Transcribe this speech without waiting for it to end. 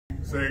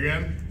Say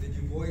again? Did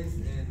you voice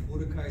in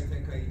Budokai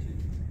Tenkaichi?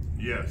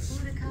 Yes.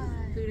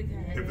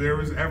 Budokai. If there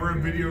was ever a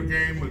video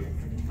game with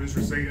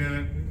Mr. Satan in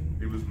it,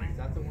 it was me. Is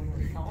that the one where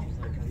he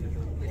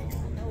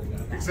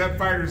like Except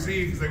Fighter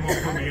Z, because they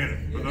won't put me in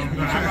it. But I'm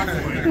not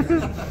complaining. I'm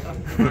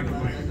not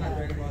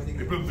complaining.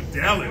 They put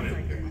Vidal in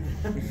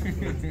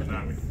it.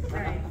 Not me.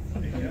 Right.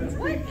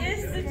 What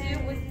is the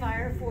deal with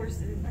Fire Force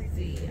Z?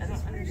 I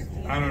don't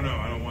understand. I don't know.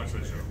 I don't watch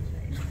that show.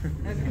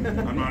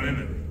 I'm not in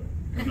it.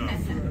 Enough.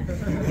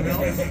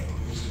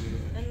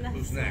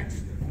 Who's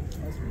next?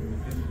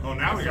 Oh,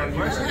 now we got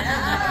questions.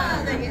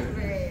 Ah, they get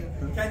brave.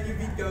 Can you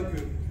beat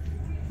Goku?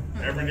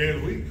 Every day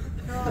of the week.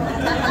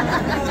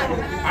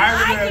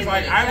 Ivan is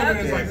like,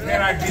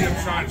 can I beat him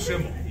Sean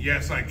Schimmel?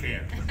 Yes, I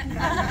can.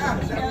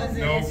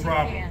 No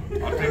problem.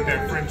 I'll take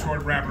that French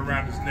horn wrapping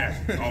around his neck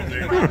all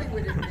day long. Probably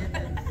would admit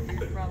that.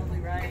 You're probably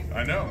right.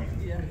 I know.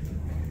 Yeah.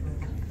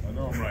 I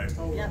know I'm right.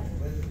 Yep.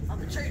 I'm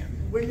the champ.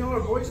 When you're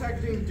voice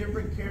acting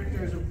different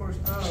characters, of course,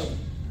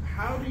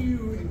 how do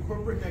you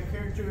incorporate that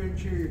character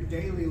into your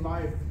daily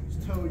life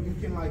so you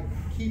can like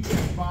keep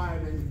that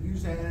vibe and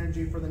use that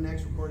energy for the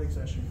next recording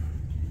session?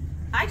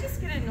 I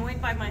just get annoyed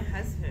by my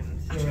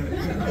husband. Same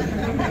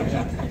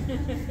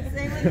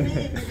with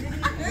me.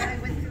 I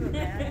went through a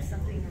bad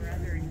something or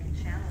other and could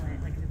channel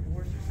it, like a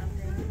divorce or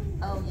something.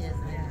 Oh, yes, I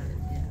did.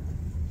 Yeah,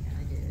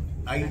 I did.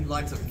 I eat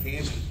lots of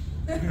candy.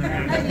 Yeah,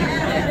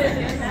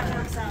 that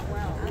works out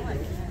well. I like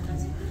that.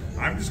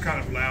 I'm just kind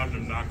of loud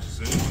and obnoxious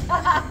anyway.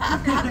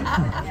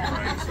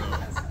 Right, so.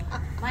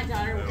 My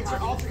daughter will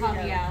call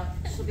me out.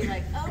 She'll be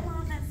like, "Oh,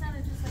 Mom, that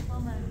sounded just like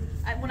Mama."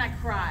 When I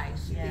cry,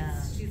 she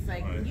thinks, she's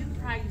like, "When you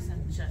cry, you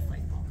sound just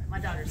like Mama." My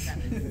daughter's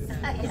 7. So.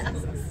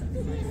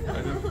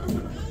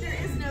 There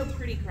is no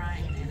pretty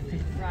crying in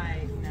anime.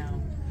 Right?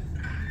 No.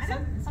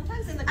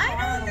 Sometimes in the car.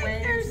 I don't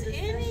think there's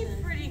any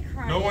pretty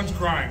crying. No one's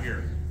crying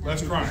here.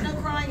 Let's cry. No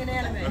crying in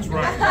anime. That's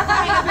right.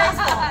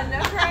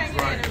 No crying in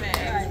anime.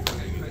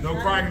 No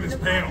crying in this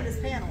panel. This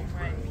panel.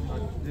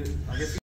 I guess